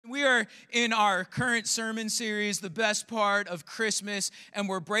are in our current sermon series, The Best Part of Christmas, and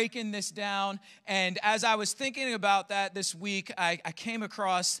we're breaking this down. And as I was thinking about that this week, I came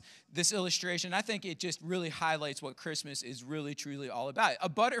across this illustration. I think it just really highlights what Christmas is really, truly all about. A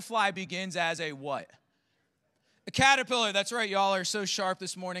butterfly begins as a what? A caterpillar. That's right. Y'all are so sharp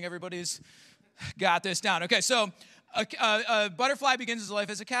this morning. Everybody's got this down. Okay, so a butterfly begins his life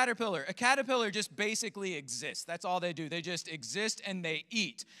as a caterpillar. A caterpillar just basically exists. That's all they do. They just exist and they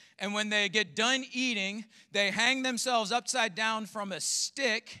eat. And when they get done eating, they hang themselves upside down from a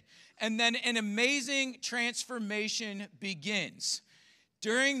stick, and then an amazing transformation begins.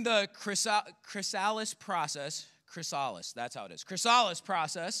 During the chrysalis process, that's how it is, chrysalis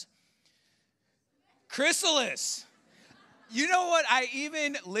process, chrysalis. You know what? I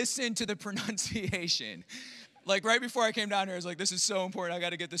even listened to the pronunciation. Like right before I came down here, I was like, this is so important. I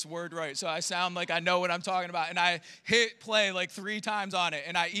got to get this word right. So I sound like I know what I'm talking about. And I hit play like 3 times on it.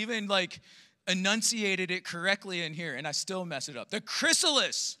 And I even like enunciated it correctly in here. And I still mess it up. The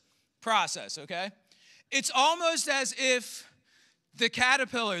chrysalis process, okay? It's almost as if the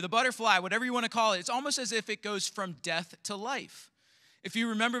caterpillar, the butterfly, whatever you want to call it, it's almost as if it goes from death to life. If you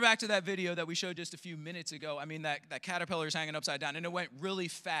remember back to that video that we showed just a few minutes ago, I mean, that caterpillar is hanging upside down, and it went really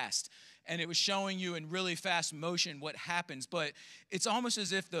fast, and it was showing you in really fast motion what happens, but it's almost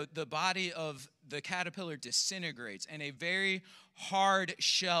as if the body of the caterpillar disintegrates, and a very hard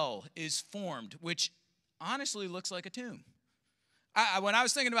shell is formed, which honestly looks like a tomb. When I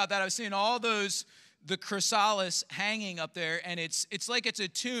was thinking about that, I was seeing all the chrysalis hanging up there, and it's like it's a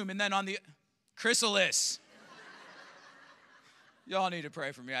tomb, and then on the chrysalis. Y'all need to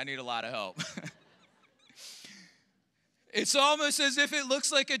pray for me. I need a lot of help. It's almost as if it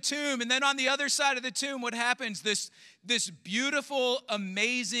looks like a tomb. And then on the other side of the tomb, what happens? This beautiful,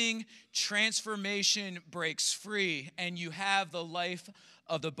 amazing transformation breaks free, and you have the life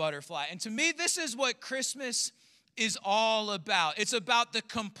of the butterfly. And to me, this is what Christmas is all about. It's about the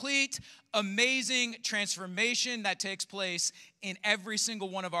complete, amazing transformation that takes place in every single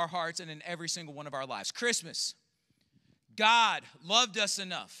one of our hearts and in every single one of our lives. Christmas. God loved us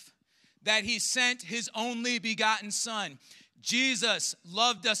enough that he sent his only begotten son. Jesus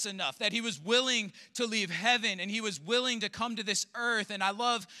loved us enough that he was willing to leave heaven and he was willing to come to this earth. And I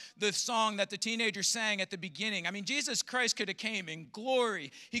love the song that the teenagers sang at the beginning. I mean, Jesus Christ could have came in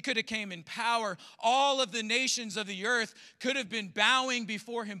glory. He could have came in power. All of the nations of the earth could have been bowing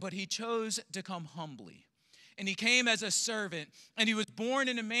before him, but he chose to come humbly. And he came as a servant, and he was born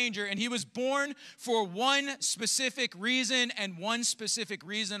in a manger, and he was born for one specific reason and one specific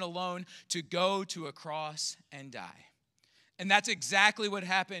reason alone: to go to a cross and die. And that's exactly what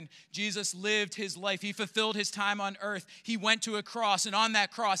happened. Jesus lived his life. He fulfilled his time on earth. He went to a cross, and on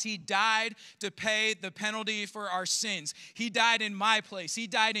that cross, he died to pay the penalty for our sins. He died in my place. He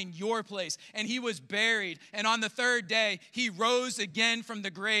died in your place, and he was buried. And on the 3rd day, he rose again from the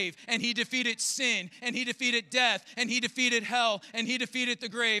grave, and he defeated sin, and he defeated death, and he defeated hell, and he defeated the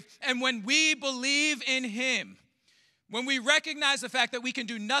grave. And when we believe in him, when we recognize the fact that we can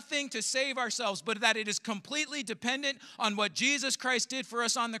do nothing to save ourselves, but that it is completely dependent on what Jesus Christ did for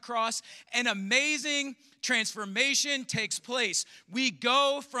us on the cross, an amazing transformation takes place. We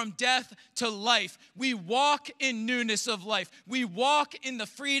go from death to life. We walk in newness of life. We walk in the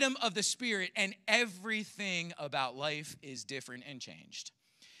freedom of the Spirit, and everything about life is different and changed.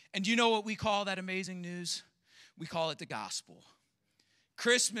 And you know what we call that amazing news? We call it the gospel.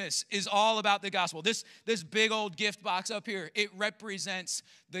 Christmas is all about the gospel. This big old gift box up here, it represents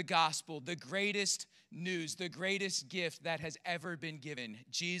the gospel, the greatest news, the greatest gift that has ever been given.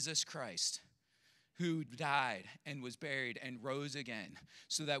 Jesus Christ, who died and was buried and rose again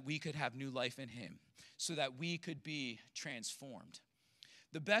so that we could have new life in him, so that we could be transformed.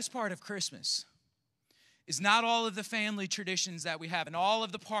 The best part of Christmas is not all of the family traditions that we have and all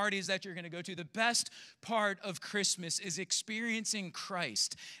of the parties that you're going to go to. The best part of Christmas is experiencing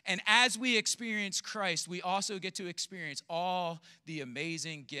Christ. And as we experience Christ, we also get to experience all the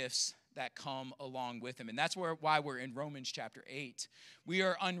amazing gifts that come along with him. And that's why we're in Romans chapter 8. We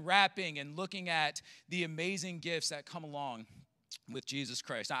are unwrapping and looking at the amazing gifts that come along with Jesus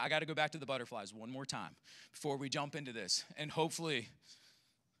Christ. Now, I got to go back to the butterflies one more time before we jump into this. And hopefully,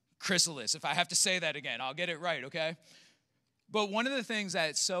 chrysalis. If I have to say that again, I'll get it right, okay? But one of the things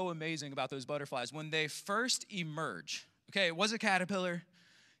that's so amazing about those butterflies, when they first emerge, okay, it was a caterpillar,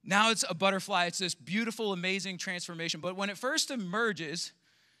 now it's a butterfly, it's this beautiful, amazing transformation. But when it first emerges,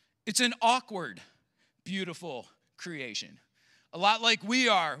 it's an awkward, beautiful creation. A lot like we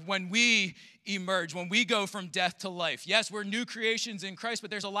are when we emerge, when we go from death to life. Yes, we're new creations in Christ, but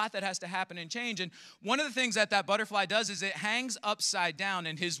there's a lot that has to happen and change. And one of the things that butterfly does is it hangs upside down,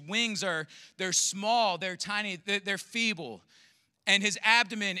 and his wings they're small, they're tiny, they're feeble. And his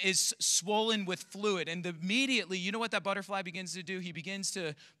abdomen is swollen with fluid. And immediately, you know what that butterfly begins to do? He begins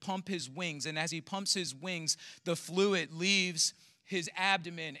to pump his wings. And as he pumps his wings, the fluid leaves his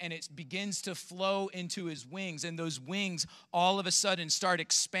abdomen and it begins to flow into his wings. And those wings all of a sudden start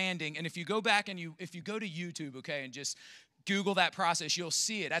expanding. And if you go back and if you go to YouTube, okay, and just Google that process, you'll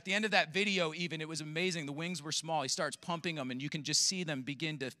see it. At the end of that video even, it was amazing. The wings were small. He starts pumping them and you can just see them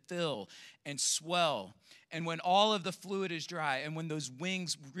begin to fill and swell. And when all of the fluid is dry and when those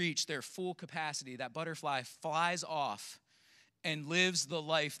wings reach their full capacity, that butterfly flies off and lives the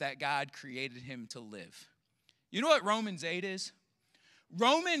life that God created him to live. You know what Romans 8 is?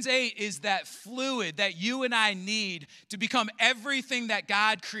 Romans 8 is that fluid that you and I need to become everything that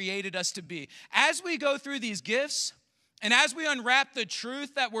God created us to be. As we go through these gifts, and as we unwrap the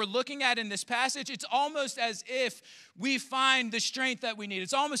truth that we're looking at in this passage, it's almost as if we find the strength that we need.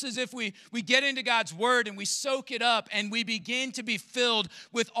 It's almost as if we get into God's word and we soak it up and we begin to be filled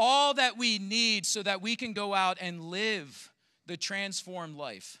with all that we need so that we can go out and live the transformed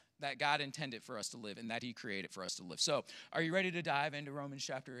life that God intended for us to live and that he created for us to live. So, are you ready to dive into Romans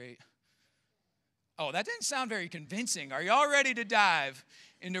chapter 8? Oh, that didn't sound very convincing. Are y'all ready to dive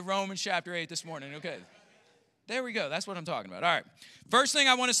into Romans chapter 8 this morning? Okay. There we go. That's what I'm talking about. All right. First thing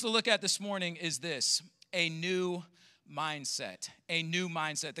I want us to look at this morning is this: a new mindset. A new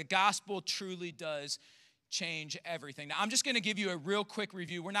mindset. The gospel truly does change everything. Now, I'm just going to give you a real quick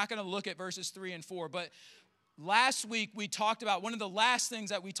review. We're not going to look at verses 3 and 4, but last week we talked about, one of the last things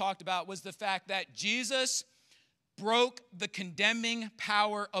that we talked about was the fact that Jesus broke the condemning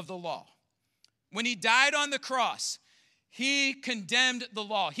power of the law. When he died on the cross, he condemned the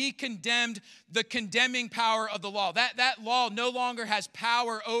law. He condemned the condemning power of the law. That law no longer has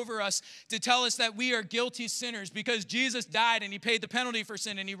power over us to tell us that we are guilty sinners because Jesus died and he paid the penalty for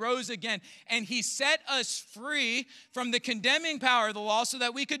sin and he rose again. And he set us free from the condemning power of the law so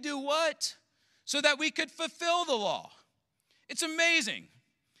that we could do what? So that we could fulfill the law. It's amazing.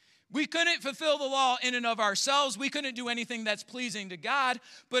 We couldn't fulfill the law in and of ourselves. We couldn't do anything that's pleasing to God.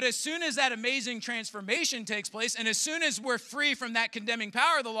 But as soon as that amazing transformation takes place, and as soon as we're free from that condemning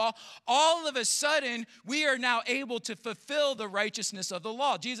power of the law, all of a sudden, we are now able to fulfill the righteousness of the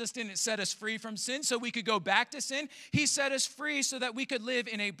law. Jesus didn't set us free from sin so we could go back to sin. He set us free so that we could live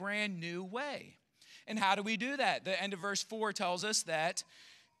in a brand new way. And how do we do that? The end of verse 4 tells us that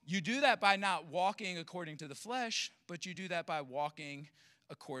you do that by not walking according to the flesh, but you do that by walking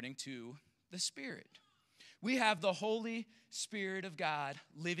according to the Spirit. We have the Holy Spirit of God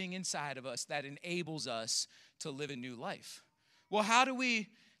living inside of us that enables us to live a new life. Well, how do we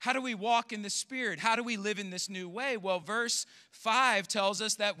walk in the Spirit? How do we live in this new way? Well, verse 5 tells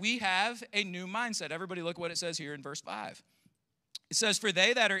us that we have a new mindset. Everybody look what it says here in verse 5. It says, "For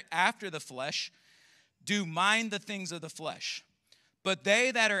they that are after the flesh do mind the things of the flesh, but they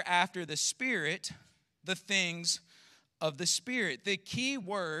that are after the Spirit, the things of the Spirit." The key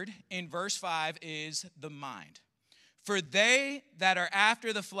word in verse 5 is the mind. For they that are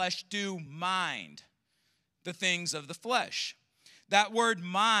after the flesh do mind the things of the flesh. That word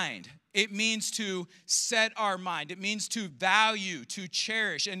mind, it means to set our mind. It means to value, to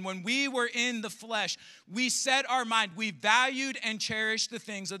cherish. And when we were in the flesh, we set our mind. We valued and cherished the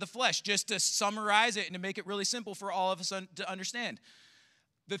things of the flesh. Just to summarize it and to make it really simple for all of us to understand.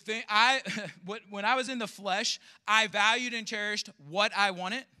 When I was in the flesh, I valued and cherished what I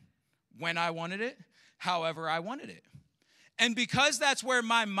wanted, when I wanted it, however I wanted it. And because that's where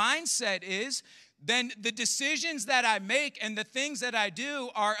my mindset is, then the decisions that I make and the things that I do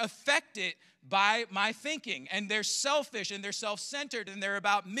are affected by my thinking. And they're selfish and they're self-centered and they're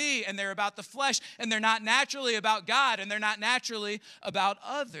about me and they're about the flesh and they're not naturally about God and they're not naturally about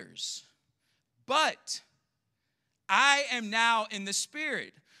others. But I am now in the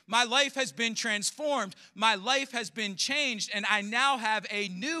Spirit. My life has been transformed. My life has been changed, and I now have a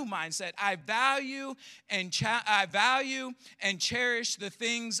new mindset. I value and cherish the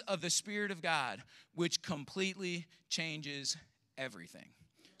things of the Spirit of God, which completely changes everything.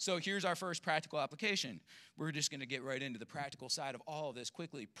 So here's our first practical application. We're just going to get right into the practical side of all of this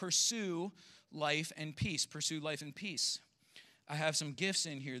quickly. Pursue life and peace. Pursue life and peace. I have some gifts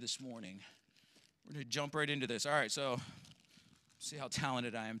in here this morning. We're going to jump right into this. All right, so see how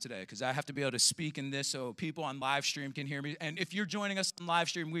talented I am today, because I have to be able to speak in this so people on live stream can hear me. And if you're joining us on live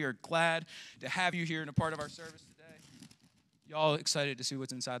stream, we are glad to have you here and a part of our service today. Y'all excited to see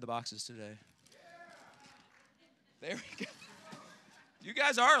what's inside the boxes today? There we go. You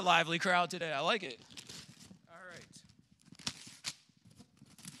guys are a lively crowd today. I like it. All right.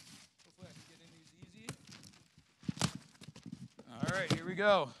 Hopefully I can get in these easy. All right, here we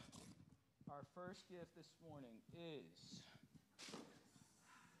go. Our first gift this morning is some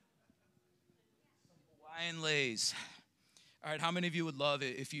Hawaiian Lays. All right, how many of you would love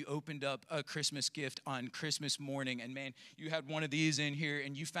it if you opened up a Christmas gift on Christmas morning and, man, you had one of these in here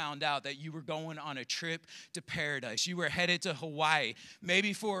and you found out that you were going on a trip to paradise. You were headed to Hawaii,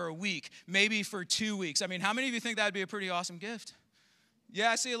 maybe for a week, maybe for 2 weeks. I mean, how many of you think that would be a pretty awesome gift? Yeah,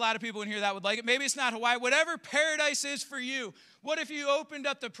 I see a lot of people in here that would like it. Maybe it's not Hawaii. Whatever paradise is for you. What if you opened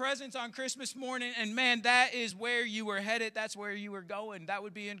up the presents on Christmas morning and, man, that is where you were headed. That's where you were going. That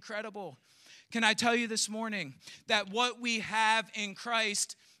would be incredible. Can I tell you this morning that what we have in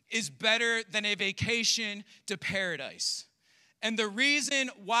Christ is better than a vacation to paradise? And the reason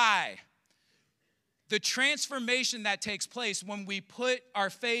why, the transformation that takes place when we put our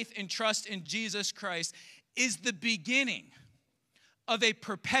faith and trust in Jesus Christ is the beginning of a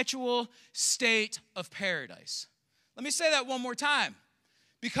perpetual state of paradise. Let me say that one more time.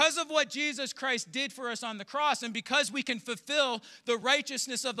 Because of what Jesus Christ did for us on the cross, and because we can fulfill the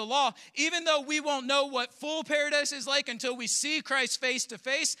righteousness of the law, even though we won't know what full paradise is like until we see Christ face to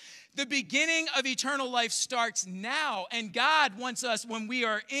face, the beginning of eternal life starts now. And God wants us, when we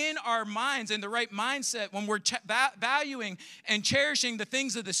are in our minds, in the right mindset, when we're valuing and cherishing the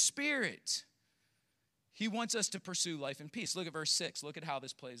things of the Spirit, He wants us to pursue life in peace. Look at verse 6. Look at how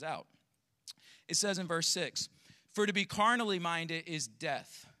this plays out. It says in verse 6, "For to be carnally minded is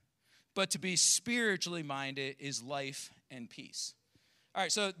death, but to be spiritually minded is life and peace." All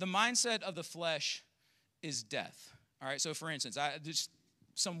right, so the mindset of the flesh is death. All right, so for instance, just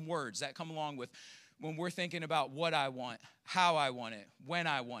some words that come along with when we're thinking about what I want, how I want it, when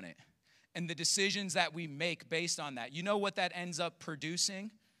I want it, and the decisions that we make based on that. You know what that ends up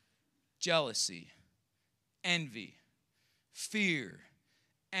producing? Jealousy, envy, fear,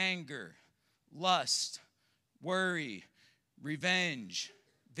 anger, lust, worry, revenge,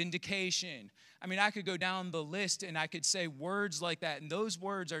 vindication. I mean, I could go down the list and I could say words like that, and those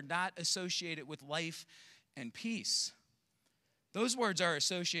words are not associated with life and peace. Those words are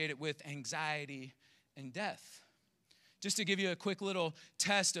associated with anxiety and death. Just to give you a quick little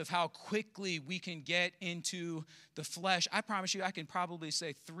test of how quickly we can get into the flesh, I promise you I can probably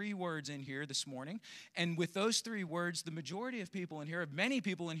say 3 words in here this morning. And with those 3 words, the majority of people in here, many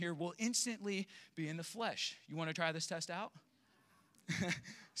people in here, will instantly be in the flesh. You want to try this test out?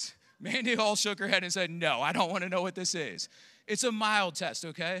 Mandy all shook her head and said, no, I don't want to know what this is. It's a mild test,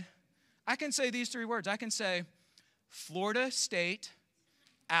 okay? I can say these 3 words. I can say Florida State,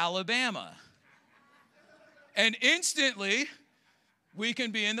 Alabama. And instantly, we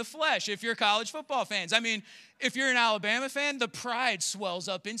can be in the flesh if you're college football fans. I mean, if you're an Alabama fan, the pride swells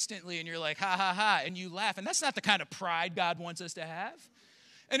up instantly, and you're like, ha, ha, ha, and you laugh. And that's not the kind of pride God wants us to have.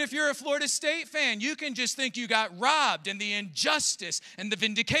 And if you're a Florida State fan, you can just think you got robbed, and the injustice and the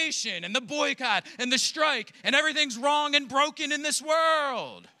vindication and the boycott and the strike, and everything's wrong and broken in this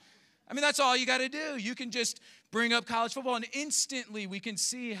world. I mean, that's all you got to do. You can just bring up college football, and instantly we can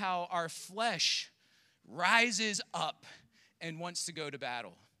see how our flesh rises up and wants to go to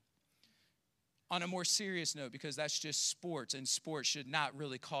battle. On a more serious note, because that's just sports, and sports should not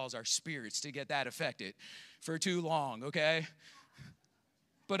really cause our spirits to get that affected for too long, okay?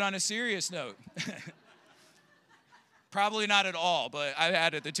 But on a serious note, probably not at all, but I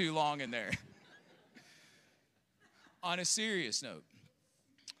added the too long in there. On a serious note,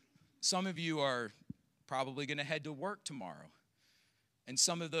 some of you are probably going to head to work tomorrow. And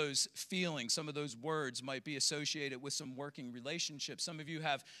some of those feelings, some of those words might be associated with some working relationships. Some of you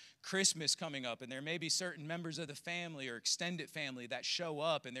have Christmas coming up, and there may be certain members of the family or extended family that show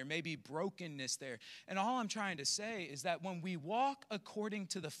up, and there may be brokenness there. And all I'm trying to say is that when we walk according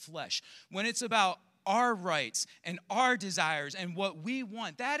to the flesh, when it's about our rights and our desires and what we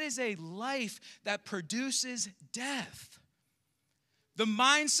want, that is a life that produces death. The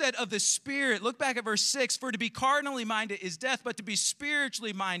mindset of the Spirit, look back at verse 6, "For to be carnally minded is death, but to be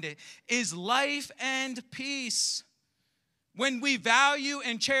spiritually minded is life and peace." When we value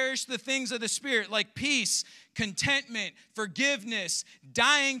and cherish the things of the Spirit, like peace, contentment, forgiveness,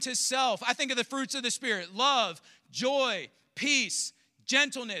 dying to self, I think of the fruits of the Spirit: love, joy, peace,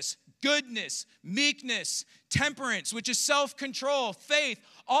 gentleness, goodness, meekness, temperance, which is self-control, faith,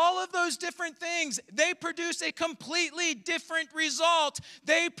 all of those different things, they produce a completely different result.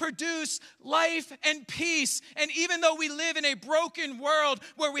 They produce life and peace. And even though we live in a broken world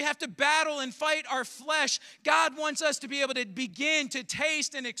where we have to battle and fight our flesh, God wants us to be able to begin to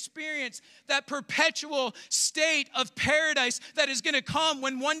taste and experience that perpetual state of paradise that is going to come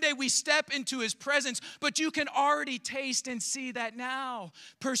when one day we step into his presence. But you can already taste and see that now.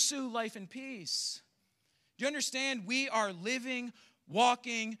 Pursue life and peace. Do you understand? We are living,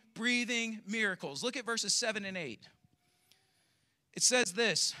 walking, breathing miracles. Look at verses 7 and 8. It says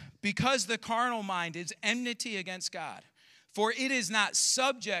this, because the carnal mind is enmity against God, for it is not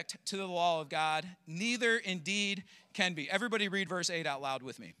subject to the law of God, neither indeed can be. Everybody read verse 8 out loud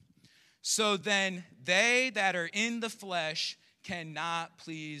with me. So then they that are in the flesh cannot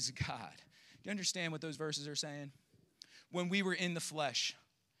please God. Do you understand what those verses are saying? When we were in the flesh,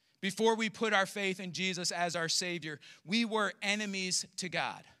 before we put our faith in Jesus as our Savior, we were enemies to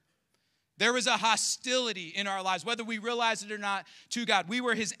God. There was a hostility in our lives, whether we realized it or not, to God. We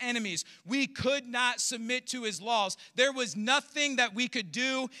were his enemies. We could not submit to his laws. There was nothing that we could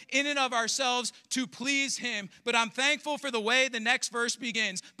do in and of ourselves to please him. But I'm thankful for the way the next verse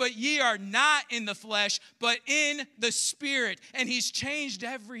begins. But ye are not in the flesh, but in the Spirit. And he's changed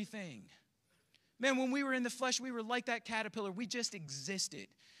everything. Man, when we were in the flesh, we were like that caterpillar. We just existed.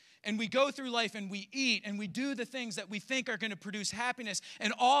 And we go through life and we eat and we do the things that we think are going to produce happiness.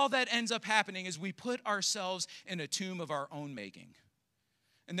 And all that ends up happening is we put ourselves in a tomb of our own making.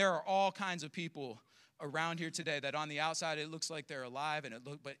 And there are all kinds of people around here today that on the outside it looks like they're alive,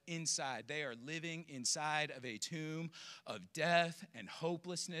 but inside they are living inside of a tomb of death and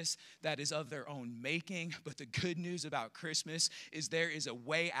hopelessness that is of their own making. But the good news about Christmas is there is a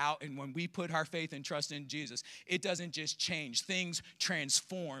way out, and when we put our faith and trust in Jesus, it doesn't just change. Things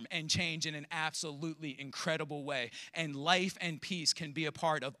transform and change in an absolutely incredible way, and life and peace can be a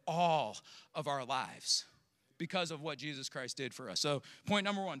part of all of our lives because of what Jesus Christ did for us. So point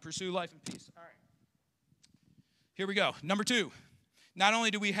number 1, pursue life and peace. All right. Here we go. Number 2, not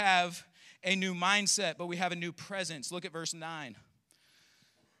only do we have a new mindset, but we have a new presence. Look at verse 9.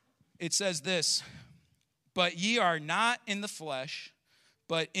 It says this, but ye are not in the flesh,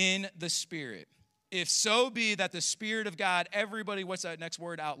 but in the Spirit. If so be that the Spirit of God, everybody, what's that next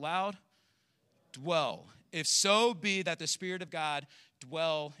word out loud? Dwell. If so be that the Spirit of God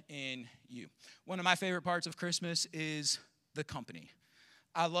dwell in you. One of my favorite parts of Christmas is the company.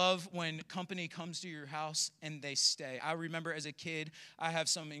 I love when company comes to your house and they stay. I remember as a kid, I have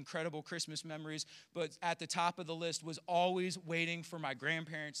some incredible Christmas memories, but at the top of the list was always waiting for my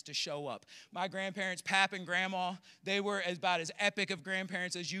grandparents to show up. My grandparents, Pap and Grandma, they were about as epic of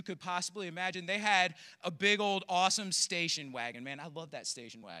grandparents as you could possibly imagine. They had a big old awesome station wagon. Man, I love that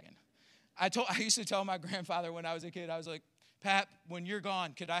station wagon. I used to tell my grandfather when I was a kid, I was like, Pap, when you're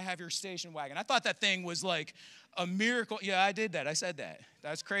gone, could I have your station wagon? I thought that thing was like a miracle. Yeah, I did that. I said that.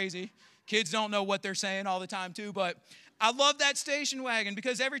 That's crazy. Kids don't know what they're saying all the time too, but I love that station wagon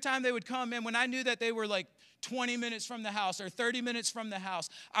because every time they would come in, when I knew that they were like 20 minutes from the house or 30 minutes from the house,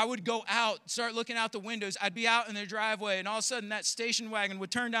 I would go out, start looking out the windows. I'd be out in their driveway, and all of a sudden that station wagon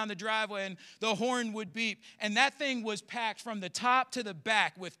would turn down the driveway and the horn would beep. And that thing was packed from the top to the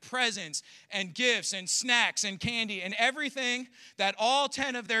back with presents and gifts and snacks and candy and everything that all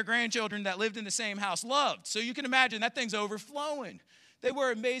 10 of their grandchildren that lived in the same house loved. So you can imagine that thing's overflowing. They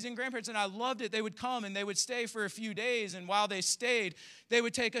were amazing grandparents, and I loved it. They would come, and they would stay for a few days, and while they stayed, they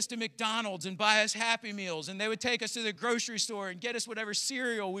would take us to McDonald's and buy us Happy Meals, and they would take us to the grocery store and get us whatever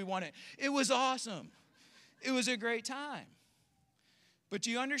cereal we wanted. It was awesome. It was a great time. But do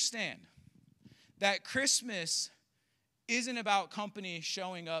you understand that Christmas isn't about company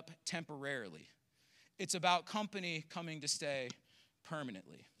showing up temporarily? It's about company coming to stay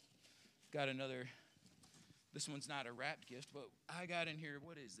permanently. Got another... This one's not a wrapped gift, but I got in here,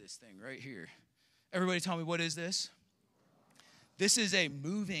 what is this thing right here? Everybody tell me, what is this? This is a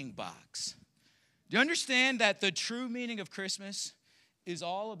moving box. Do you understand that the true meaning of Christmas is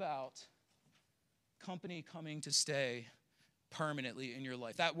all about company coming to stay permanently in your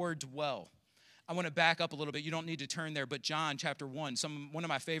life? That word dwell. I want to back up a little bit. You don't need to turn there, but John chapter 1, one of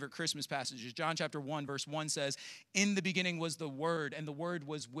my favorite Christmas passages. John chapter 1, verse 1 says, in the beginning was the Word, and the Word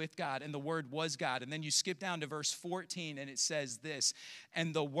was with God, and the Word was God. And then you skip down to verse 14, and it says this,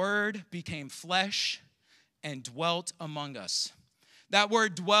 and the Word became flesh and dwelt among us. That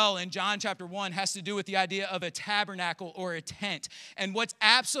word dwell in John chapter 1 has to do with the idea of a tabernacle or a tent. And what's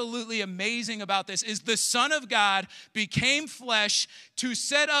absolutely amazing about this is the Son of God became flesh to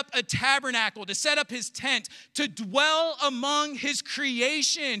set up a tabernacle, to set up his tent, to dwell among his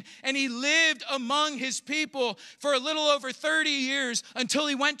creation. And he lived among his people for a little over 30 years until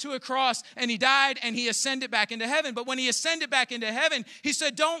he went to a cross and he died and he ascended back into heaven. But when he ascended back into heaven, he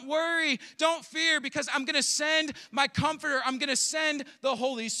said, don't worry, don't fear, because I'm going to send my comforter. I'm going to send the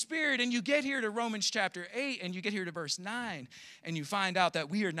Holy Spirit. And you get here to Romans chapter 8 and you get here to verse 9 and you find out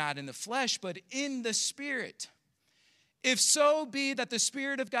that we are not in the flesh but in the Spirit. If so be that the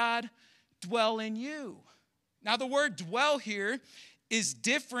Spirit of God dwell in you. Now the word dwell here is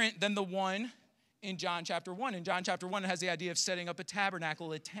different than the one in John chapter 1. In John chapter 1 it has the idea of setting up a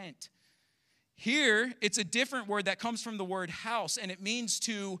tabernacle, a tent. Here it's a different word that comes from the word house, and it means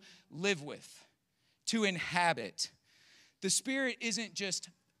to live with, to inhabit. The Spirit isn't just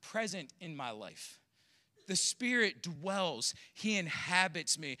present in my life. The Spirit dwells. He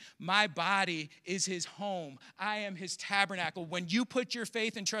inhabits me. My body is his home. I am his tabernacle. When you put your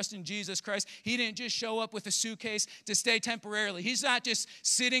faith and trust in Jesus Christ, he didn't just show up with a suitcase to stay temporarily. He's not just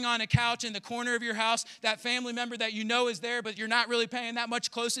sitting on a couch in the corner of your house, that family member that you know is there, but you're not really paying that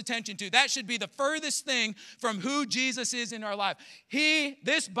much close attention to. That should be the furthest thing from who Jesus is in our life.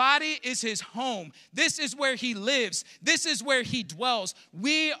 This body is his home. This is where he lives. This is where he dwells.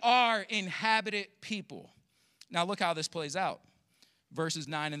 We are inhabited people. Now look how this plays out. Verses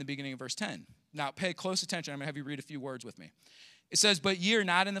 9 and the beginning of verse 10. Now pay close attention. I'm going to have you read a few words with me. It says, but ye are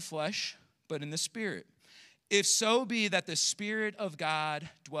not in the flesh, but in the Spirit. If so be that the Spirit of God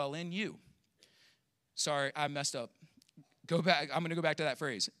dwell in you. Sorry, I messed up. Go back. I'm going to go back to that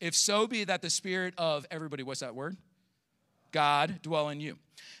phrase. If so be that the Spirit of, everybody, what's that word? God dwell in you.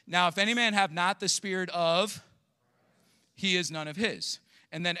 Now, if any man have not the Spirit of, he is none of his.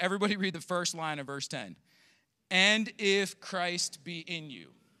 And then everybody read the first line of verse 10. And if Christ be in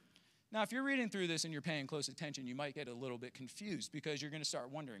you. Now, if you're reading through this and you're paying close attention, you might get a little bit confused because you're going to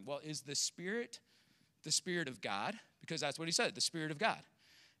start wondering, well, is the Spirit of God? Because that's what he said, the Spirit of God.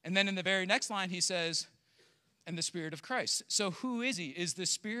 And then in the very next line, he says, and the Spirit of Christ. So who is he? Is the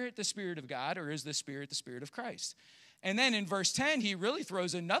Spirit of God, or is the Spirit of Christ? And then in verse 10, he really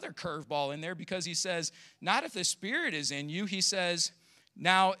throws another curveball in there because he says, not if the Spirit is in you. He says,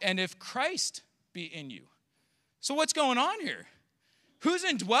 now, and if Christ be in you. So what's going on here? Who's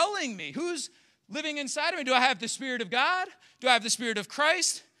indwelling me? Who's living inside of me? Do I have the Spirit of God? Do I have the Spirit of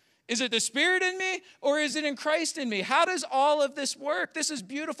Christ? Is it the Spirit in me, or is it in Christ in me? How does all of this work? This is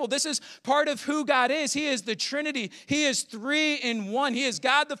beautiful. This is part of who God is. He is the Trinity. He is 3 in 1. He is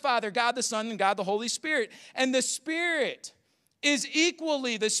God the Father, God the Son, and God the Holy Spirit. And the Spirit is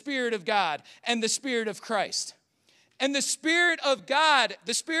equally the Spirit of God and the Spirit of Christ. And the Spirit of God,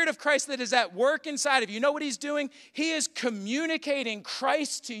 the Spirit of Christ that is at work inside of you, you know what he's doing? He is communicating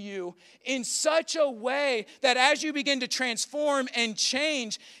Christ to you in such a way that as you begin to transform and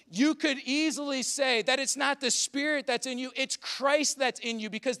change, you could easily say that it's not the Spirit that's in you, it's Christ that's in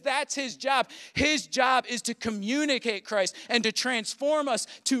you, because that's his job. His job is to communicate Christ and to transform us,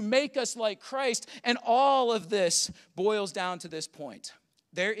 to make us like Christ. And all of this boils down to this point.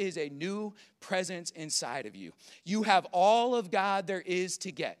 There is a new presence inside of you. You have all of God there is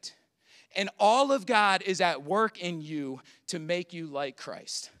to get. And all of God is at work in you to make you like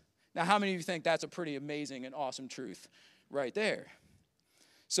Christ. Now, how many of you think that's a pretty amazing and awesome truth right there?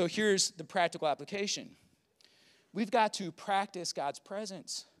 So here's the practical application. We've got to practice God's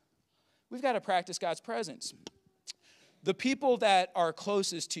presence. We've got to practice God's presence. The people that are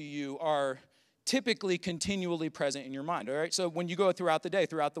closest to you are typically continually present in your mind, all right? So when you go throughout the day,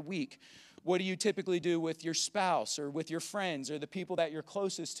 throughout the week, what do you typically do with your spouse or with your friends or the people that you're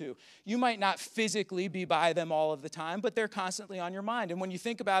closest to? You might not physically be by them all of the time, but they're constantly on your mind. And when you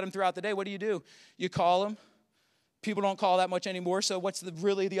think about them throughout the day, what do? You call them. People don't call that much anymore, so what's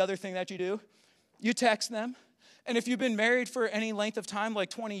really the other thing that you do? You text them. And if you've been married for any length of time, like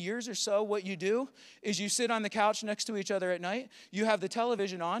 20 years or so, what you do is you sit on the couch next to each other at night, you have the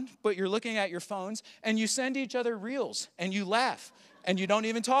television on, but you're looking at your phones, and you send each other reels, and you laugh, and you don't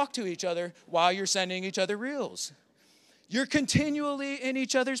even talk to each other while you're sending each other reels. You're continually in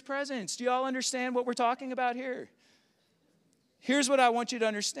each other's presence. Do you all understand what we're talking about here? Here's what I want you to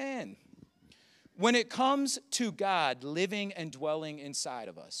understand. When it comes to God living and dwelling inside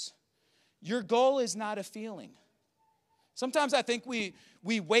of us, your goal is not a feeling. Sometimes I think we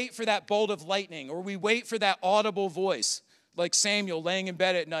wait for that bolt of lightning, or we wait for that audible voice, like Samuel laying in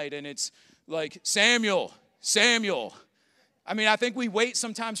bed at night, and it's like, Samuel, Samuel. I mean, I think we wait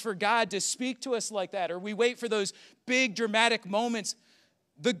sometimes for God to speak to us like that, or we wait for those big dramatic moments.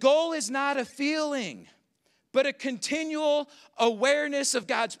 The goal is not a feeling, but a continual awareness of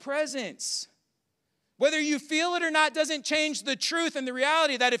God's presence. Whether you feel it or not doesn't change the truth and the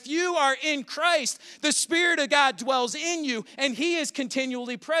reality that if you are in Christ, the Spirit of God dwells in you and He is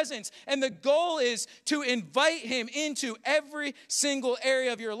continually present. And the goal is to invite Him into every single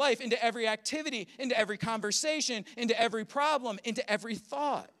area of your life, into every activity, into every conversation, into every problem, into every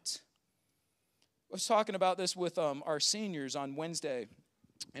thought. I was talking about this with our seniors on Wednesday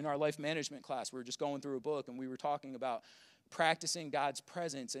in our life management class. We were just going through a book and we were talking about practicing God's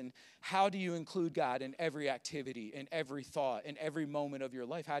presence and how do you include God in every activity, in every thought, in every moment of your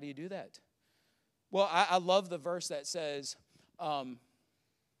life? How do you do that? Well, I love the verse that says,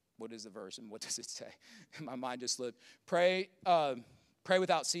 what is the verse and what does it say? My mind just slipped. Pray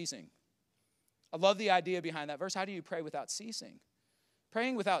without ceasing. I love the idea behind that verse. How do you pray without ceasing?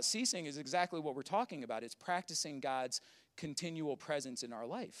 Praying without ceasing is exactly what we're talking about. It's practicing God's continual presence in our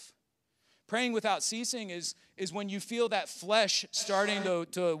life. Praying without ceasing is when you feel that flesh starting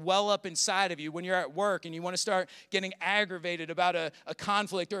to well up inside of you. When you're at work and you want to start getting aggravated about a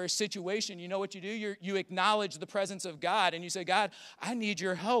conflict or a situation, you know what you do? You acknowledge the presence of God and you say, God, I need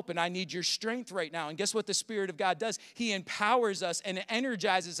your help and I need your strength right now. And guess what the Spirit of God does? He empowers us and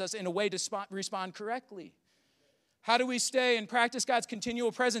energizes us in a way to respond correctly. How do we stay and practice God's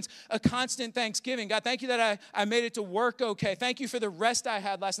continual presence? A constant thanksgiving. God, thank you that I made it to work okay. Thank you for the rest I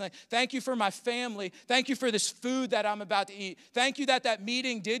had last night. Thank you for my family. Thank you for this food that I'm about to eat. Thank you that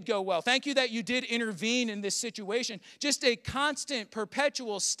meeting did go well. Thank you that you did intervene in this situation. Just a constant,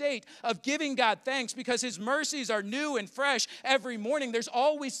 perpetual state of giving God thanks because His mercies are new and fresh every morning. There's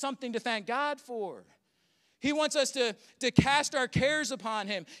always something to thank God for. He wants us to cast our cares upon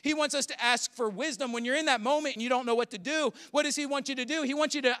Him. He wants us to ask for wisdom. When you're in that moment and you don't know what to do, what does He want you to do? He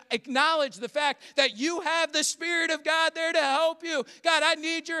wants you to acknowledge the fact that you have the Spirit of God there to help you. God, I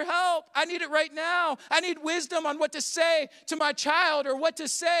need your help. I need it right now. I need wisdom on what to say to my child or what to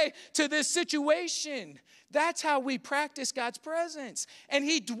say to this situation. That's how we practice God's presence. And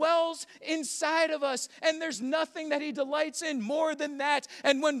He dwells inside of us. And there's nothing that He delights in more than that.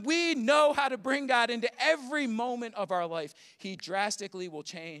 And when we know how to bring God into every moment of our life, He drastically will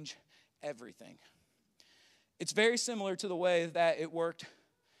change everything. It's very similar to the way that it worked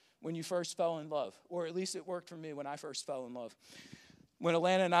when you first fell in love. Or at least it worked for me when I first fell in love. When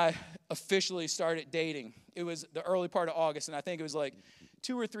Alana and I officially started dating, it was the early part of August. And I think it was like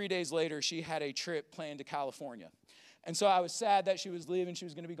 2 or 3 days later, she had a trip planned to California. And so I was sad that she was leaving. She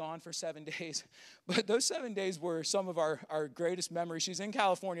was going to be gone for 7 days. But those 7 days were some of our greatest memories. She's in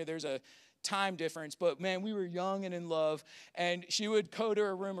California. There's a time difference. But, man, we were young and in love. And she would go to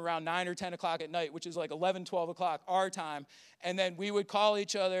her room around 9 or 10 o'clock at night, which is like 11, 12 o'clock our time. And then we would call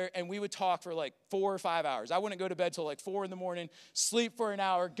each other, and we would talk for like 4 or 5 hours. I wouldn't go to bed till like 4 in the morning, sleep for an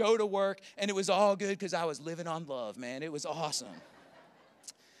hour, go to work. And it was all good because I was living on love, man. It was awesome.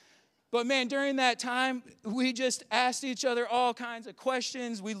 But, man, during that time, we just asked each other all kinds of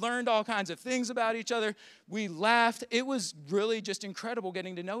questions. We learned all kinds of things about each other. We laughed. It was really just incredible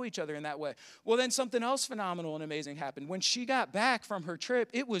getting to know each other in that way. Well, then something else phenomenal and amazing happened. When she got back from her trip,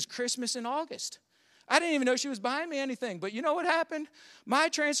 it was Christmas in August. I didn't even know she was buying me anything. But you know what happened? My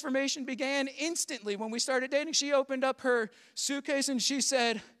transformation began instantly when we started dating. She opened up her suitcase and she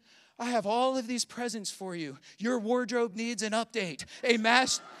said, I have all of these presents for you. Your wardrobe needs an update,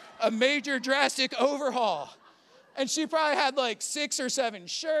 a major drastic overhaul. And she probably had like 6 or 7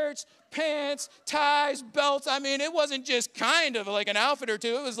 shirts, pants, ties, belts. I mean, it wasn't just kind of like an outfit or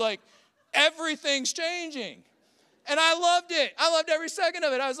two. It was like everything's changing. And I loved it. I loved every second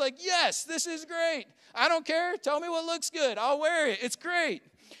of it. I was like, yes, this is great. I don't care. Tell me what looks good. I'll wear it. It's great.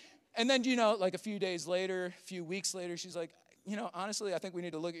 And then, like a few days later, a few weeks later, she's like, honestly, I think we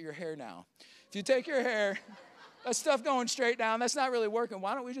need to look at your hair now. If you take your hair, that stuff going straight down, that's not really working.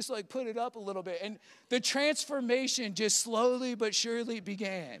 Why don't we just like put it up a little bit? And the transformation just slowly but surely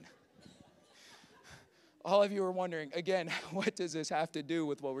began. All of you are wondering, again, what does this have to do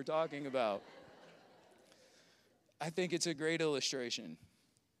with what we're talking about? I think it's a great illustration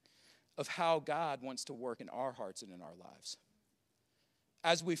of how God wants to work in our hearts and in our lives.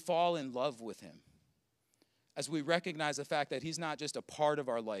 As we fall in love with Him, as we recognize the fact that He's not just a part of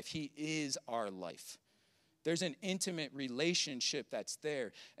our life, He is our life. There's an intimate relationship that's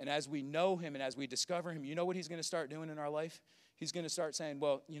there. And as we know Him and as we discover Him, you know what He's going to start doing in our life? He's going to start saying,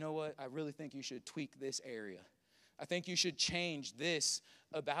 well, you know what? I really think you should tweak this area. I think you should change this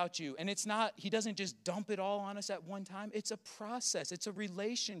about you. And it's not, He doesn't just dump it all on us at one time. It's a process. It's a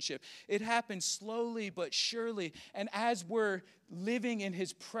relationship. It happens slowly but surely. And as we're living in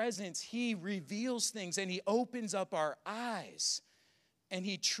His presence, He reveals things and He opens up our eyes. and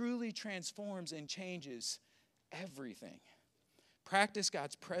he truly transforms and changes everything. Practice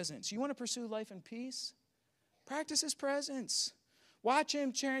God's presence. You want to pursue life in peace? Practice his presence. Watch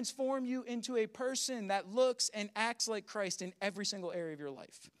him transform you into a person that looks and acts like Christ in every single area of your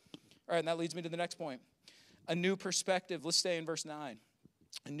life. All right, and that leads me to the next point. A new perspective. Let's stay in verse 9.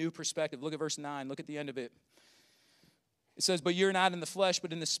 A new perspective. Look at verse 9. Look at the end of it. It says, but you're not in the flesh,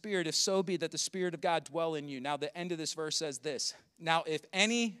 but in the Spirit, if so be that the Spirit of God dwell in you. Now, the end of this verse says this. Now, if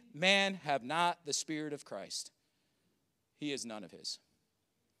any man have not the Spirit of Christ, he is none of his.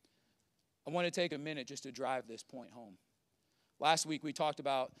 I want to take a minute just to drive this point home. Last week, we talked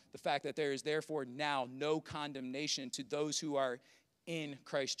about the fact that there is therefore now no condemnation to those who are in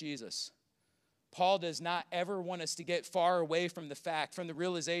Christ Jesus. Paul does not ever want us to get far away from the fact, from the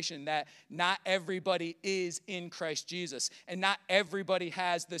realization that not everybody is in Christ Jesus and not everybody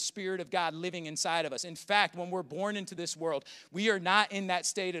has the Spirit of God living inside of us. In fact, when we're born into this world, we are not in that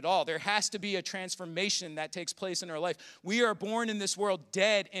state at all. There has to be a transformation that takes place in our life. We are born in this world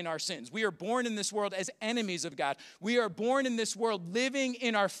dead in our sins. We are born in this world as enemies of God. We are born in this world living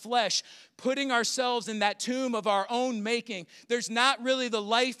in our flesh, putting ourselves in that tomb of our own making. There's not really the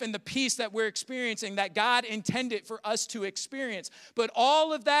life and the peace that we're experiencing that God intended for us to experience. But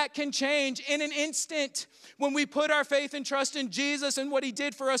all of that can change in an instant when we put our faith and trust in Jesus and what he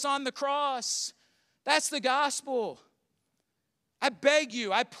did for us on the cross. That's the gospel. I beg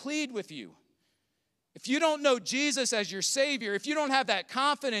you, I plead with you. If you don't know Jesus as your Savior, if you don't have that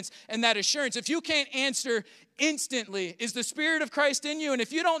confidence and that assurance, if you can't answer instantly, is the Spirit of Christ in you? And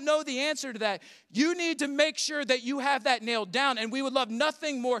if you don't know the answer to that, you need to make sure that you have that nailed down. And we would love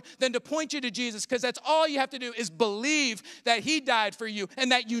nothing more than to point you to Jesus, because that's all you have to do is believe that he died for you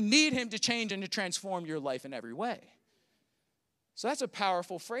and that you need him to change and to transform your life in every way. So that's a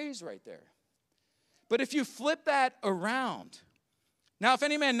powerful phrase right there. But if you flip that around, now, if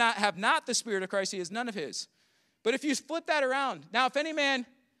any man have not the Spirit of Christ, he is none of his. But if you flip that around, now, if any man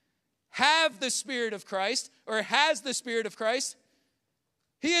have the Spirit of Christ or has the Spirit of Christ,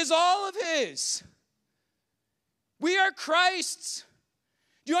 he is all of his. We are Christ's.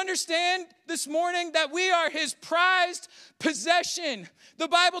 Do you understand this morning that we are his prized possession? The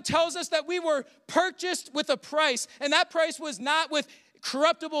Bible tells us that we were purchased with a price, and that price was not with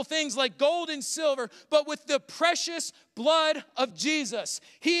corruptible things like gold and silver, but with the precious blood of Jesus.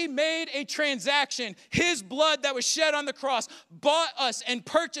 He made a transaction. His blood that was shed on the cross bought us and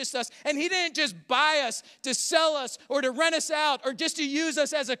purchased us. And he didn't just buy us to sell us or to rent us out or just to use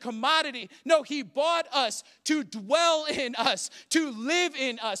us as a commodity. No, he bought us to dwell in us, to live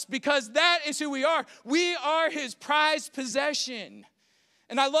in us, because that is who we are. We are his prized possession.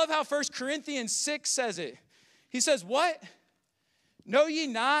 And I love how 1 Corinthians 6 says it. He says, what? Know ye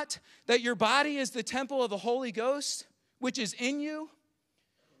not that your body is the temple of the Holy Ghost, which is in you,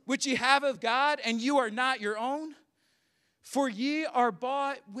 which ye have of God, and you are not your own? For ye are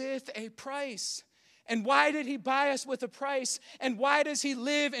bought with a price. And why did he buy us with a price? And why does he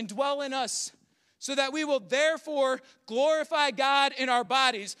live and dwell in us? So that we will therefore glorify God in our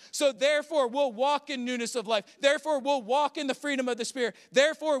bodies. So therefore we'll walk in newness of life. Therefore we'll walk in the freedom of the Spirit.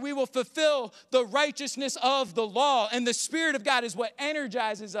 Therefore we will fulfill the righteousness of the law. And the Spirit of God is what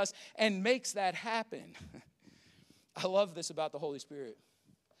energizes us and makes that happen. I love this about the Holy Spirit.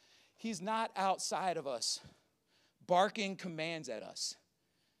 He's not outside of us, barking commands at us,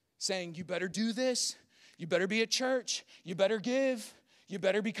 saying, you better do this. You better be at church. You better give. You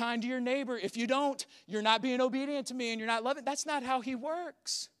better be kind to your neighbor. If you don't, you're not being obedient to me and you're not loving. That's not how he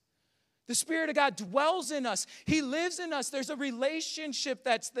works. The Spirit of God dwells in us. He lives in us. There's a relationship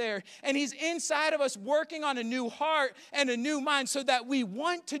that's there. And he's inside of us working on a new heart and a new mind so that we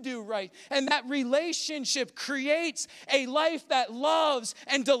want to do right. And that relationship creates a life that loves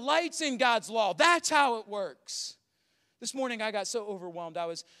and delights in God's law. That's how it works. This morning I got so overwhelmed. I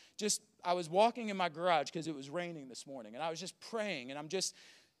was walking in my garage because it was raining this morning, and I was just praying, and I'm just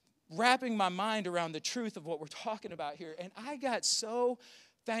wrapping my mind around the truth of what we're talking about here. And I got so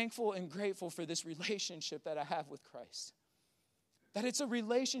thankful and grateful for this relationship that I have with Christ. That it's a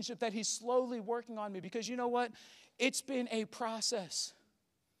relationship that he's slowly working on me, because you know what? It's been a process.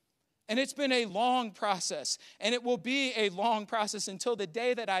 And it's been a long process, and it will be a long process until the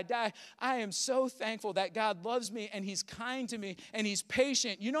day that I die. I am so thankful that God loves me, and he's kind to me, and he's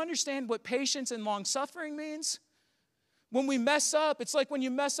patient. You don't understand what patience and long suffering means? When we mess up, it's like when you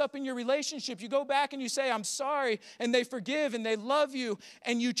mess up in your relationship. You go back and you say, I'm sorry, and they forgive, and they love you,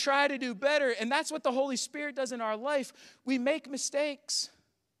 and you try to do better. And that's what the Holy Spirit does in our life. We make mistakes.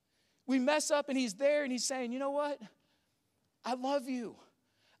 We mess up, and he's there, and he's saying, you know what? I love you.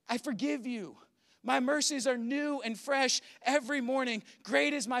 I forgive you, My mercies are new and fresh every morning.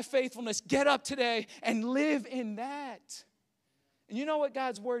 Great is my faithfulness. Get up today and live in that. And you know what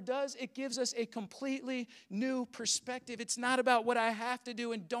God's word does? It gives us a completely new perspective. It's not about what I have to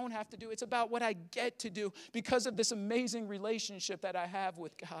do and don't have to do. It's about what I get to do because of this amazing relationship that I have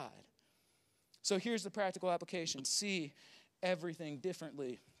with God. So here's the practical application. See everything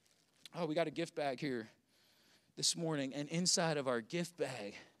differently. Oh, we got a gift bag here this morning. And inside of our gift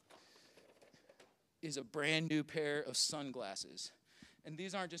bag is a brand new pair of sunglasses. And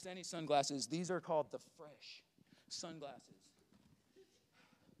these aren't just any sunglasses. These are called the Fresh sunglasses.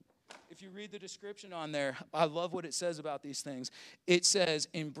 If you read the description on there, I love what it says about these things. It says,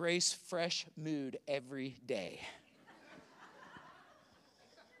 embrace fresh mood every day.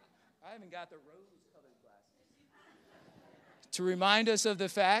 I haven't got the rose-colored glasses. To remind us of the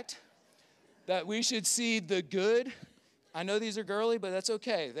fact that we should see the good. I know these are girly, but that's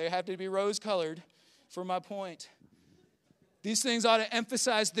okay. They have to be rose-colored for my point. These things ought to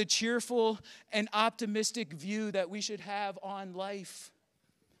emphasize the cheerful and optimistic view that we should have on life.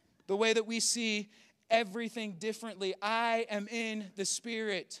 The way that we see everything differently. I am in the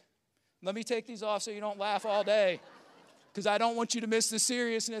Spirit. Let me take these off so you don't laugh all day, because I don't want you to miss the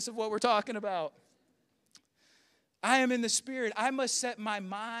seriousness of what we're talking about. I am in the Spirit. I must set my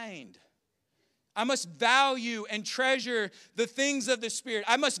mind. I must value and treasure the things of the Spirit.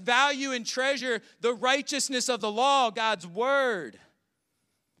 I must value and treasure the righteousness of the law, God's word.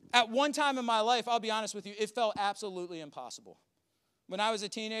 At one time in my life, I'll be honest with you, it felt absolutely impossible. When I was a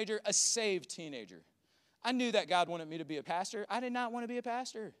teenager, a saved teenager, I knew that God wanted me to be a pastor. I did not want to be a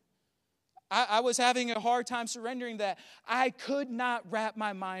pastor. I was having a hard time surrendering that. I could not wrap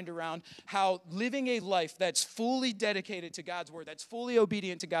my mind around how living a life that's fully dedicated to God's word, that's fully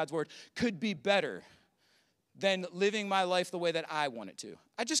obedient to God's word, could be better than living my life the way that I want it to.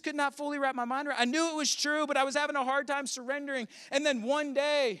 I just could not fully wrap my mind around it. I knew it was true, but I was having a hard time surrendering. And then one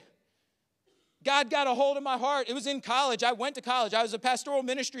day, God got a hold of my heart. It was in college. I went to college. I was a pastoral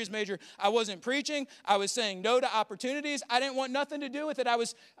ministries major. I wasn't preaching. I was saying no to opportunities. I didn't want nothing to do with it. I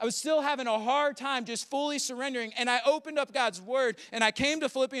was still having a hard time just fully surrendering. And I opened up God's word, and I came to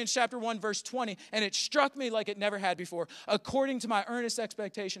Philippians chapter 1, verse 20, and it struck me like it never had before. According to my earnest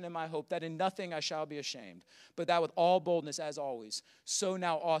expectation and my hope, that in nothing I shall be ashamed, but that with all boldness, as always, so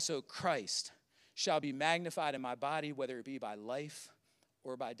now also Christ shall be magnified in my body, whether it be by life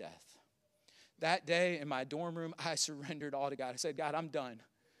or by death. That day in my dorm room, I surrendered all to God. I said, God, I'm done.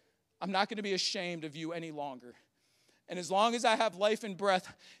 I'm not going to be ashamed of you any longer. And as long as I have life and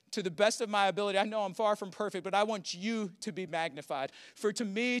breath, to the best of my ability, I know I'm far from perfect, but I want you to be magnified. For to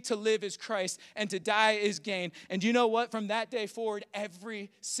me, to live is Christ, and to die is gain. And you know what? From that day forward,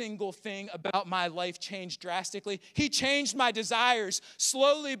 every single thing about my life changed drastically. He changed my desires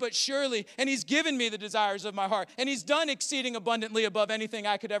slowly but surely, and he's given me the desires of my heart. And he's done exceeding abundantly above anything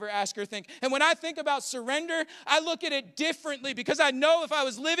I could ever ask or think. And when I think about surrender, I look at it differently, because I know if I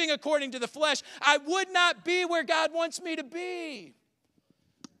was living according to the flesh, I would not be where God wants me to be.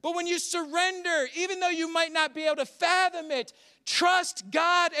 But when you surrender, even though you might not be able to fathom it, trust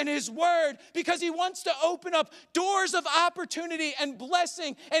God and his word, because he wants to open up doors of opportunity and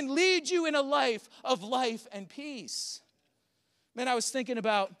blessing and lead you in a life of life and peace. Man, I was thinking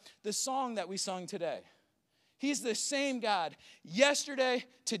about the song that we sung today. He's the same God yesterday,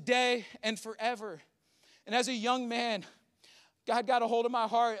 today, and forever. And as a young man, God got a hold of my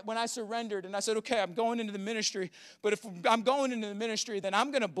heart when I surrendered, and I said, okay, I'm going into the ministry, but if I'm going into the ministry, then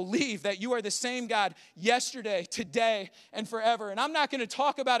I'm going to believe that you are the same God yesterday, today, and forever. And I'm not going to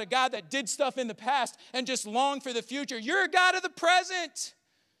talk about a God that did stuff in the past and just long for the future. You're a God of the present.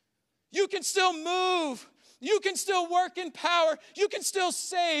 You can still move. You can still work in power. You can still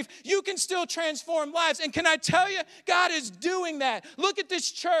save. You can still transform lives. And can I tell you, God is doing that. Look at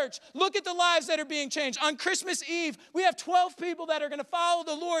this church. Look at the lives that are being changed. On Christmas Eve, we have 12 people that are going to follow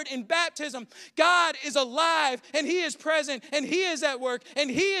the Lord in baptism. God is alive, and he is present, and he is at work,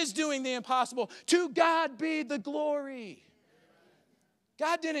 and he is doing the impossible. To God be the glory.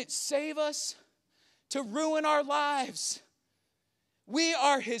 God didn't save us to ruin our lives. We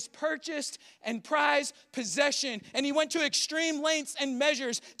are his purchased and prized possession. And he went to extreme lengths and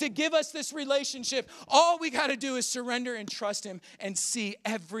measures to give us this relationship. All we got to do is surrender and trust him and see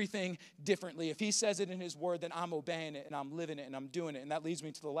everything differently. If he says it in his word, then I'm obeying it and I'm living it and I'm doing it. And that leads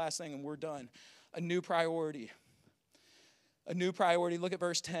me to the last thing, and we're done. A new priority. A new priority. Look at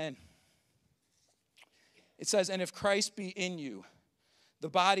verse 10. It says, and if Christ be in you, the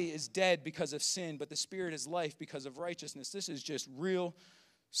body is dead because of sin, but the spirit is life because of righteousness. This is just real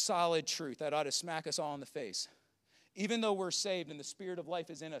solid truth that ought to smack us all in the face. Even though we're saved and the spirit of life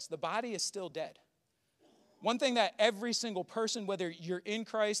is in us, the body is still dead. One thing that every single person, whether you're in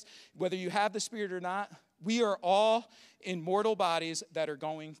Christ, whether you have the Spirit or not, we are all in mortal bodies that are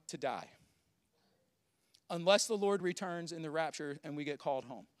going to die. Unless the Lord returns in the rapture and we get called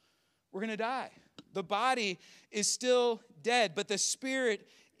home. We're going to die. The body is still dead, but the Spirit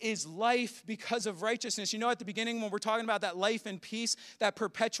is life because of righteousness. You know, at the beginning when we're talking about that life and peace, that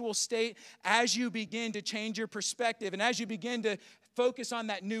perpetual state, as you begin to change your perspective and as you begin to focus on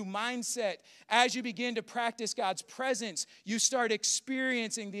that new mindset, as you begin to practice God's presence, you start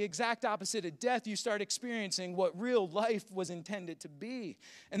experiencing the exact opposite of death. You start experiencing what real life was intended to be.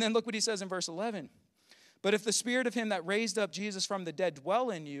 And then look what he says in verse 11. But if the Spirit of him that raised up Jesus from the dead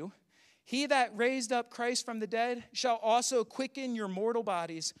dwell in you, he that raised up Christ from the dead shall also quicken your mortal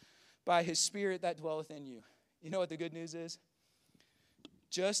bodies by his Spirit that dwelleth in you. You know what the good news is?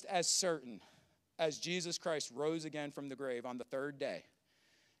 Just as certain as Jesus Christ rose again from the grave on the third day,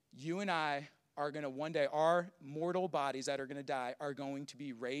 you and I are going to one day, our mortal bodies that are going to die are going to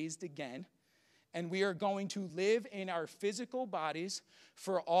be raised again. And we are going to live in our physical bodies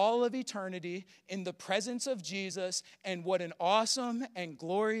for all of eternity in the presence of Jesus. And what an awesome and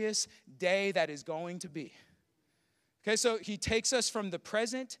glorious day that is going to be. Okay, so he takes us from the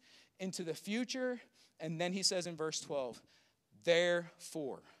present into the future. And then he says in verse 12,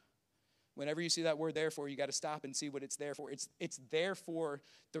 therefore. Whenever you see that word therefore, you got to stop and see what it's there for. It's there for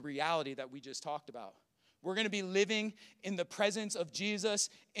the reality that we just talked about. We're going to be living in the presence of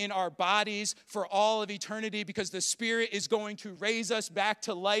Jesus in our bodies for all of eternity because the Spirit is going to raise us back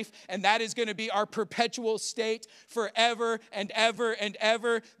to life, and that is going to be our perpetual state forever and ever and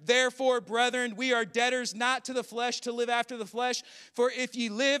ever. Therefore, brethren, we are debtors not to the flesh to live after the flesh. For if ye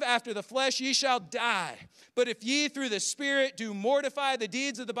live after the flesh, ye shall die. But if ye through the Spirit do mortify the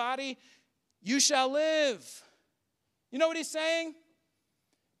deeds of the body, you shall live. You know what he's saying?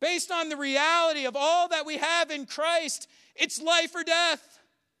 Based on the reality of all that we have in Christ, it's life or death.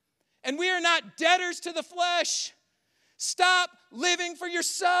 And we are not debtors to the flesh. Stop living for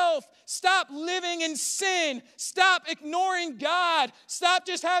yourself. Stop living in sin. Stop ignoring God. Stop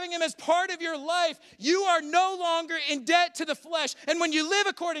just having him as part of your life. You are no longer in debt to the flesh. And when you live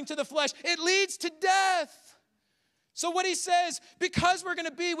according to the flesh, it leads to death. So what he says, because we're going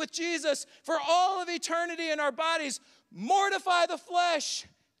to be with Jesus for all of eternity in our bodies, mortify the flesh.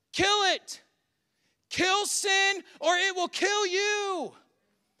 Kill it. Kill sin or it will kill you.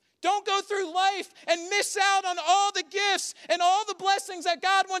 Don't go through life and miss out on all the gifts and all the blessings that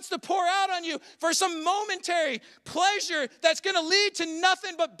God wants to pour out on you for some momentary pleasure that's going to lead to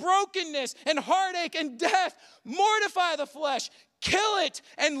nothing but brokenness and heartache and death. Mortify the flesh. Kill it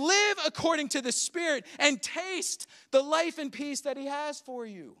and live according to the Spirit and taste the life and peace that he has for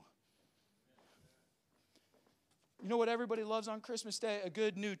you. You know what everybody loves on Christmas Day? A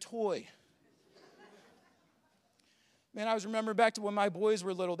good new toy. Man, I was remembering back to when my boys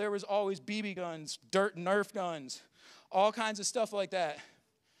were little. There was always BB guns, dirt Nerf guns, all kinds of stuff like that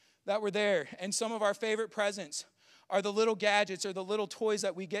were there. And some of our favorite presents are the little gadgets or the little toys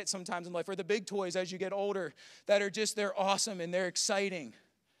that we get sometimes in life, or the big toys as you get older that are just, they're awesome and they're exciting.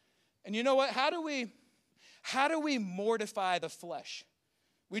 And you know what? How do we mortify the flesh?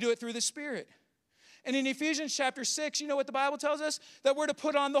 We do it through the Spirit. And in Ephesians chapter 6, you know what the Bible tells us? That we're to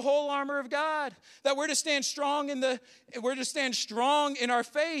put on the whole armor of God. That we're to stand strong in our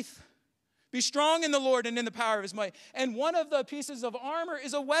faith. Be strong in the Lord and in the power of his might. And one of the pieces of armor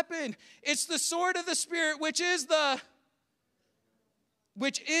is a weapon. It's the sword of the Spirit, which is the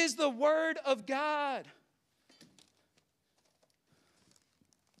word of God.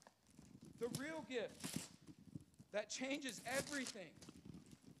 The real gift that changes everything,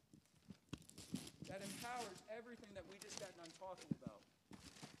 that empowers everything that we just got done talking about,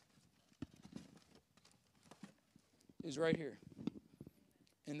 is right here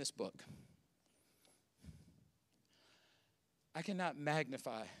in this book. I cannot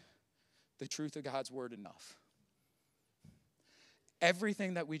magnify the truth of God's word enough.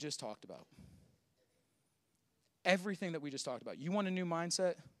 Everything that we just talked about. Everything that we just talked about. You want a new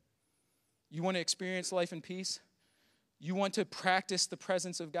mindset? You want to experience life and peace? You want to practice the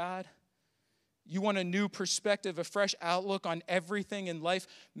presence of God? You want a new perspective, a fresh outlook on everything in life?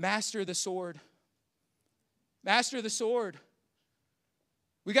 Master the sword. Master the sword.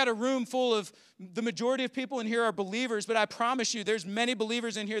 We got a room full of, the majority of people in here are believers, but I promise you there's many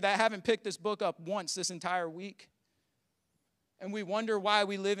believers in here that haven't picked this book up once this entire week. And we wonder why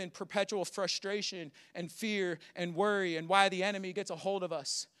we live in perpetual frustration and fear and worry, and why the enemy gets a hold of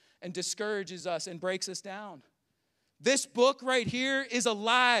us and discourages us and breaks us down. This book right here is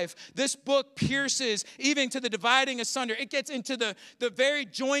alive. This book pierces even to the dividing asunder. It gets into the very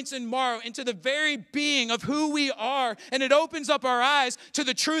joints and marrow, into the very being of who we are. And it opens up our eyes to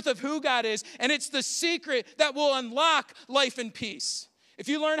the truth of who God is. And it's the secret that will unlock life and peace. If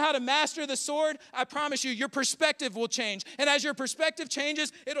you learn how to master the sword, I promise you, your perspective will change. And as your perspective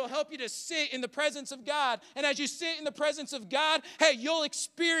changes, it'll help you to sit in the presence of God. And as you sit in the presence of God, hey, you'll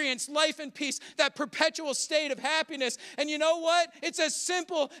experience life and peace, that perpetual state of happiness. And you know what? It's as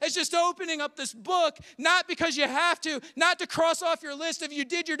simple as just opening up this book, not because you have to, not to cross off your list if you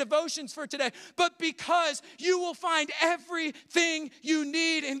did your devotions for today, but because you will find everything you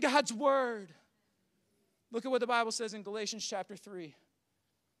need in God's word. Look at what the Bible says in Galatians chapter 3.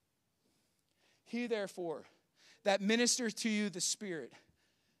 He, therefore, that ministers to you the Spirit.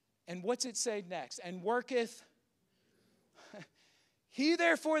 And what's it say next? And worketh. He,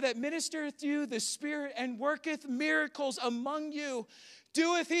 therefore, that ministereth to you the Spirit and worketh miracles among you.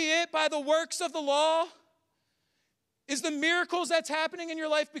 Doeth he it by the works of the law? Is the miracles that's happening in your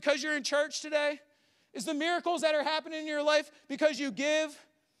life because you're in church today? Is the miracles that are happening in your life because you give?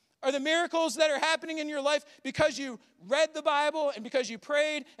 Are the miracles that are happening in your life because you read the Bible and because you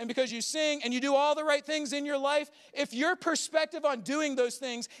prayed and because you sing and you do all the right things in your life? If your perspective on doing those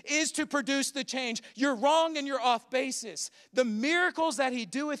things is to produce the change, you're wrong and you're off basis. The miracles that he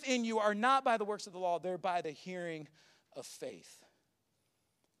doeth in you are not by the works of the law, they're by the hearing of faith.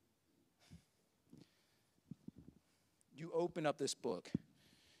 You open up this book,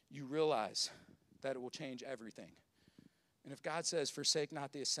 you realize that it will change everything. And if God says, forsake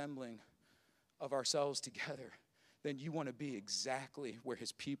not the assembling of ourselves together, then you want to be exactly where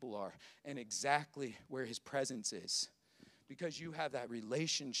his people are and exactly where his presence is. Because you have that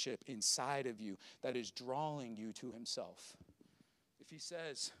relationship inside of you that is drawing you to himself. If he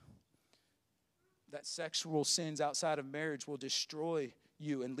says that sexual sins outside of marriage will destroy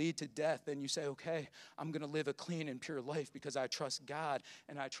you and lead to death, then you say, okay, I'm going to live a clean and pure life because I trust God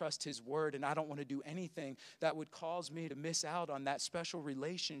and I trust his word, and I don't want to do anything that would cause me to miss out on that special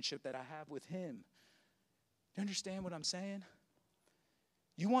relationship that I have with him. Do you understand what I'm saying?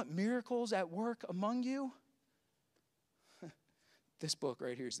 You want miracles at work among you? This book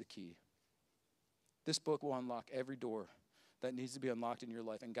right here is the key. This book will unlock every door that needs to be unlocked in your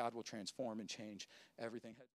life, and God will transform and change everything.